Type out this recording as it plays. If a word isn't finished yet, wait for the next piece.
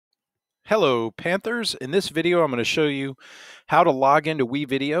Hello, Panthers. In this video, I'm going to show you how to log into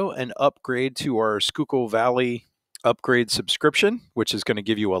WeVideo and upgrade to our Schuylkill Valley upgrade subscription, which is going to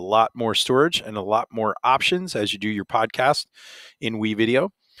give you a lot more storage and a lot more options as you do your podcast in WeVideo.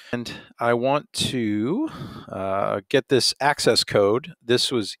 And I want to get this access code.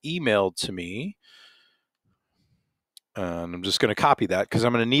 This was emailed to me. And I'm just going to copy that because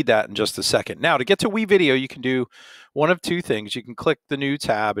I'm going to need that in just a second. Now, to get to WeVideo, you can do one of two things. You can click the new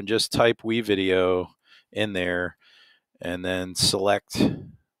tab and just type WeVideo in there and then select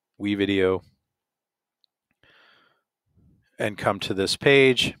WeVideo and come to this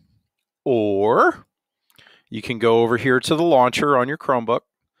page. Or you can go over here to the launcher on your Chromebook,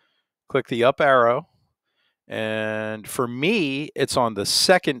 click the up arrow. And for me, it's on the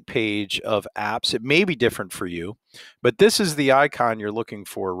second page of apps. It may be different for you, but this is the icon you're looking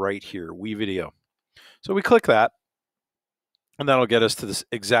for right here, WeVideo. So we click that, and that'll get us to this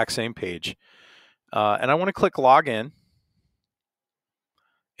exact same page. And I want to click Login.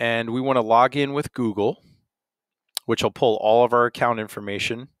 And we want to log in with Google, which will pull all of our account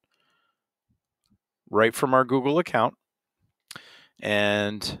information right from our Google account.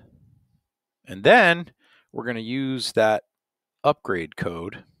 And then we're going to use that upgrade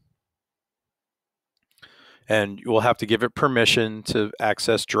code, and we'll have to give it permission to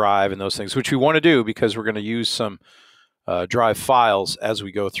access Drive and those things, which we want to do because we're going to use some Drive files as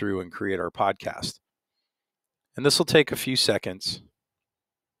we go through and create our podcast. And this will take a few seconds.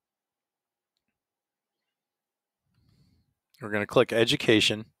 We're going to click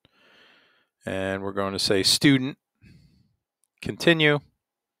Education, and we're going to say Student, Continue.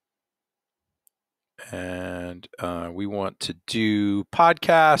 And we want to do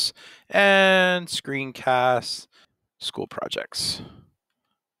podcasts and screencasts, school projects.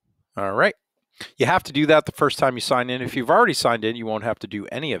 All right. You have to do that the first time you sign in. If you've already signed in, you won't have to do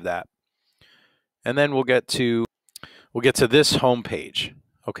any of that. And then we'll get to this home page.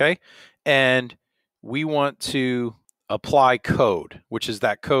 Okay. And we want to apply code, which is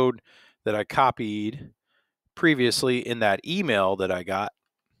that code that I copied previously in that email that I got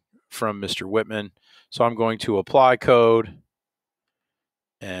from Mr. Whitman. So I'm going to apply code,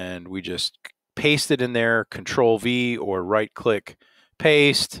 and we just paste it in there, Control V or right click,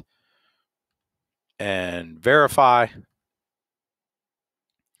 paste, and verify,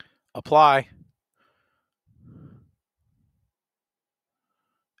 apply.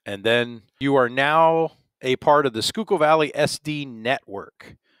 And then you are now a part of the Schuylkill Valley SD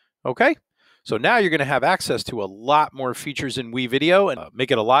network. Okay? So now you're going to have access to a lot more features in WeVideo and make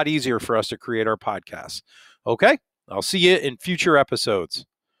it a lot easier for us to create our podcasts. Okay? I'll see you in future episodes.